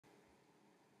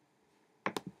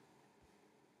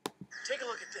Take a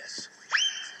look at this.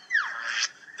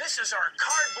 This is our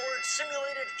cardboard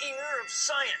simulated ear of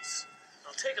science.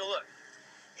 Now take a look.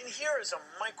 In here is a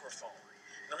microphone.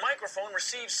 The microphone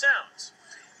receives sounds.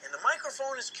 And the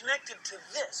microphone is connected to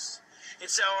this.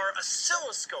 It's our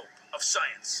oscilloscope of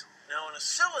science. Now, an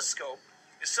oscilloscope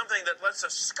is something that lets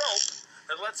us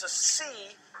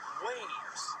see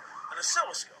waves. An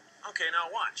oscilloscope. Okay, now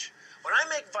watch. When I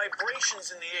make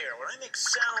vibrations in the air, when I make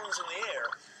sounds in the air,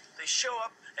 they show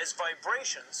up as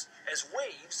vibrations, as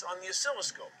waves on the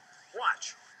oscilloscope.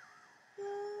 Watch.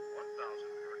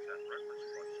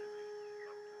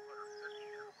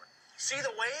 See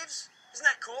the waves? Isn't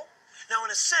that cool? Now,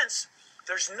 in a sense,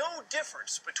 there's no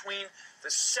difference between the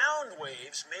sound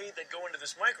waves made that go into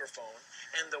this microphone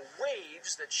and the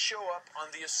waves that show up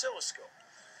on the oscilloscope.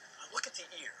 Now, look at the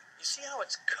ear. You see how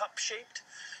it's cup-shaped?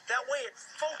 That way it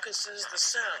focuses the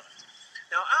sound.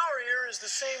 Now, our ear is the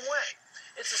same way.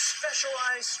 It's a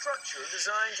specialized structure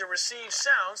designed to receive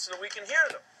sounds so that we can hear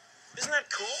them. Isn't that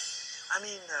cool? I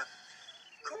mean,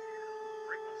 cool.